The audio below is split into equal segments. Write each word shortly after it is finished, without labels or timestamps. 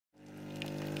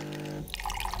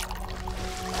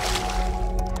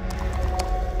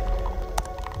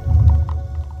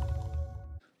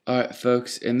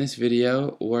Folks, in this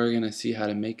video we're going to see how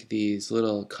to make these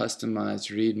little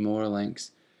customized read more links,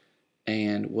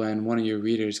 and when one of your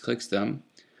readers clicks them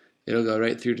it'll go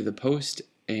right through to the post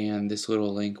and this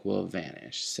little link will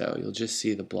vanish, so you'll just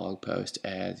see the blog post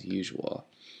as usual.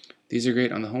 These are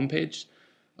great on the home page.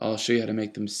 I'll show you how to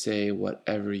make them say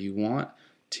whatever you want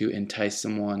to entice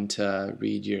someone to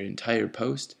read your entire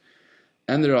post,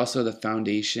 and they're also the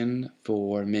foundation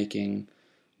for making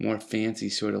more fancy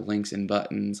sort of links and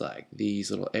buttons like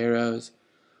these little arrows,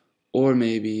 or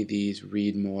maybe these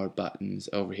read more buttons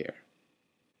over here.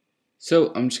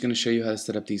 So I'm just going to show you how to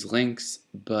set up these links,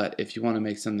 but if you want to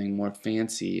make something more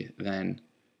fancy, then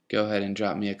go ahead and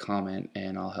drop me a comment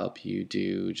and I'll help you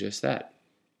do just that.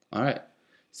 Alright,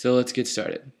 so let's get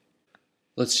started.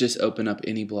 Let's just open up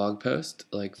any blog post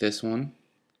like this one.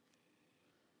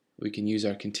 We can use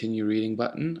our continue reading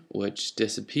button, which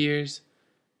disappears,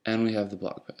 and we have the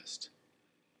blog post.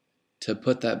 To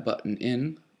put that button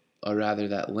in, or rather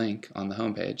that link on the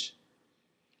home page,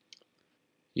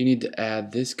 you need to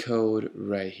add this code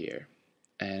right here,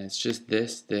 and it's just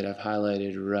this that I've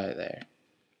highlighted right there.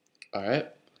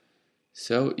 Alright,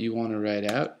 so you want to write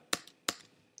out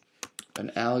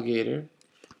an alligator,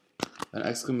 an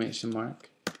exclamation mark,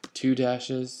 2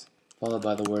 dashes, followed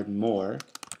by the word more,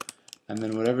 and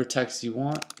then whatever text you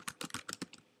want.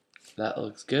 That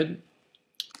looks good.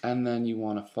 And then you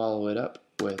want to follow it up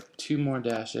with 2 more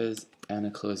dashes and a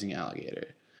closing alligator.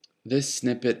 This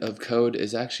snippet of code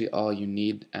is actually all you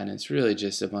need, and it's really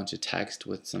just a bunch of text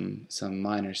with some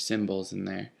minor symbols in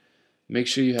there. Make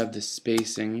sure you have the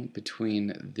spacing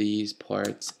between these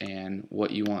parts and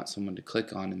what you want someone to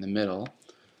click on in the middle.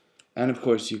 And of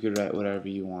course you could write whatever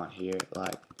you want here,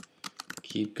 like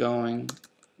keep going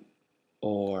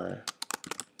or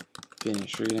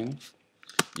finish reading.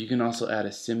 You can also add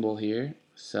a symbol here.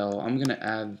 So I'm going to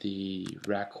add the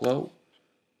raquo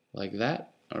like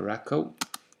that, a raquo,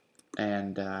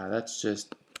 and that's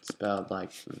just spelled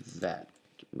like that.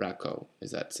 Raquo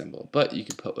is that symbol, but you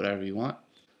can put whatever you want.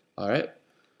 Alright,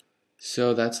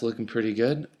 so that's looking pretty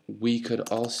good. We could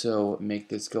also make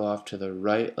this go off to the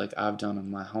right like I've done on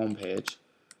my home page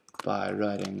by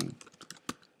writing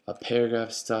a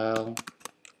paragraph style.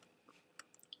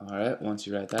 Alright, once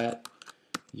you write that,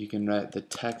 you can write the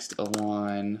text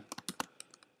align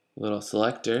little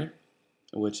selector,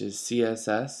 which is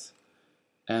CSS,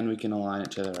 and we can align it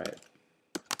to the right.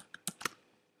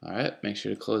 Alright, make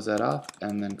sure to close that off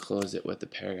and then close it with the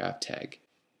paragraph tag.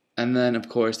 And then of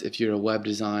course if you're a web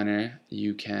designer,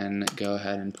 you can go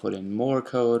ahead and put in more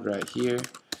code right here,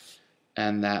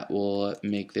 and that will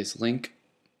make this link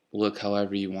look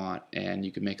however you want, and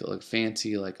you can make it look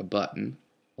fancy like a button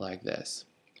like this.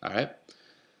 Alright.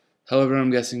 However, I'm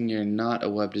guessing you're not a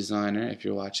web designer if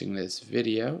you're watching this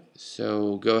video,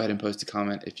 so go ahead and post a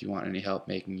comment if you want any help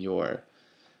making your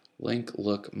link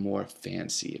look more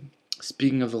fancy.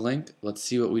 Speaking of the link, let's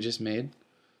see what we just made.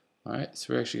 Alright,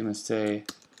 so we're actually going to say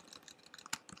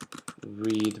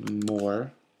read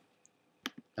more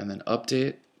and then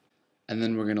update, and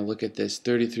then we're going to look at this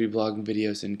 33 blogging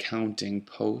videos and counting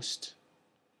post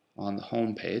on the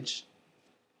home page,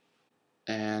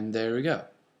 and there we go.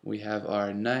 We have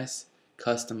our nice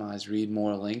customized read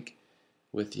more link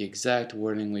with the exact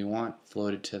wording we want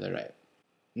floated to the right.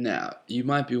 Now, you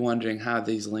might be wondering how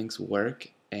these links work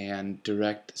and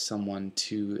direct someone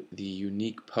to the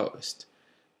unique post,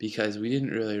 because we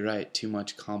didn't really write too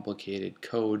much complicated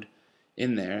code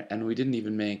in there, and we didn't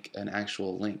even make an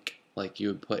actual link like you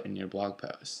would put in your blog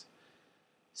post.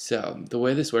 So the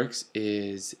way this works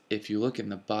is if you look in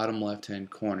the bottom left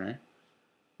hand corner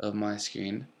of my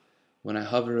screen, when I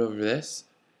hover over this,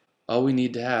 all we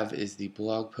need to have is the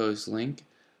blog post link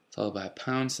followed by a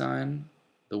pound sign,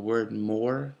 the word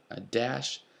more, a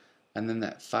dash, and then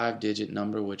that 5-digit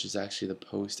number, which is actually the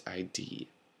post ID.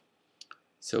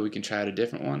 So we can try out a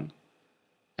different one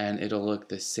and it'll look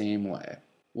the same way.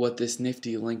 What this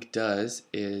nifty link does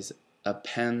is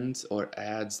appends or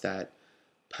adds that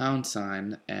pound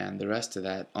sign and the rest of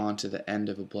that onto the end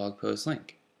of a blog post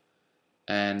link.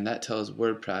 And that tells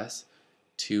WordPress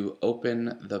to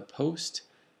open the post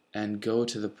and go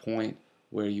to the point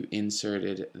where you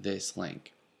inserted this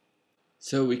link.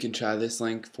 So we can try this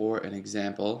link for an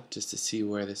example just to see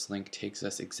where this link takes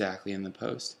us exactly in the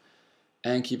post.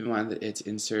 And keep in mind that it's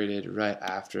inserted right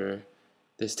after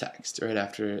this text, right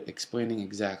after explaining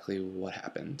exactly what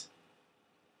happened.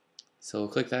 So we'll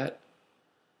click that,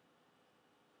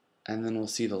 and then we'll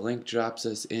see the link drops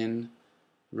us in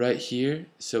right here,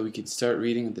 so we can start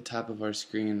reading at the top of our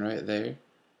screen right there.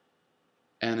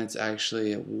 And it's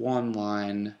actually one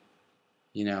line,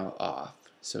 off.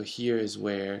 So here is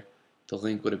where the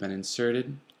link would have been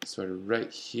inserted, sort of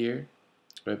right here,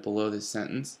 right below this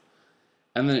sentence,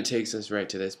 and then it takes us right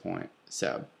to this point.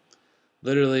 So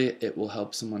literally it will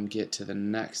help someone get to the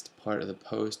next part of the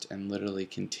post and literally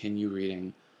continue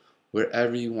reading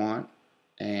wherever you want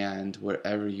and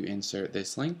wherever you insert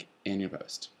this link in your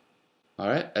post.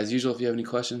 Alright, as usual, if you have any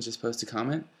questions, just post a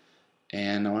comment,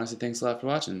 and I want to say thanks a lot for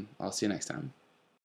watching. I'll see you next time.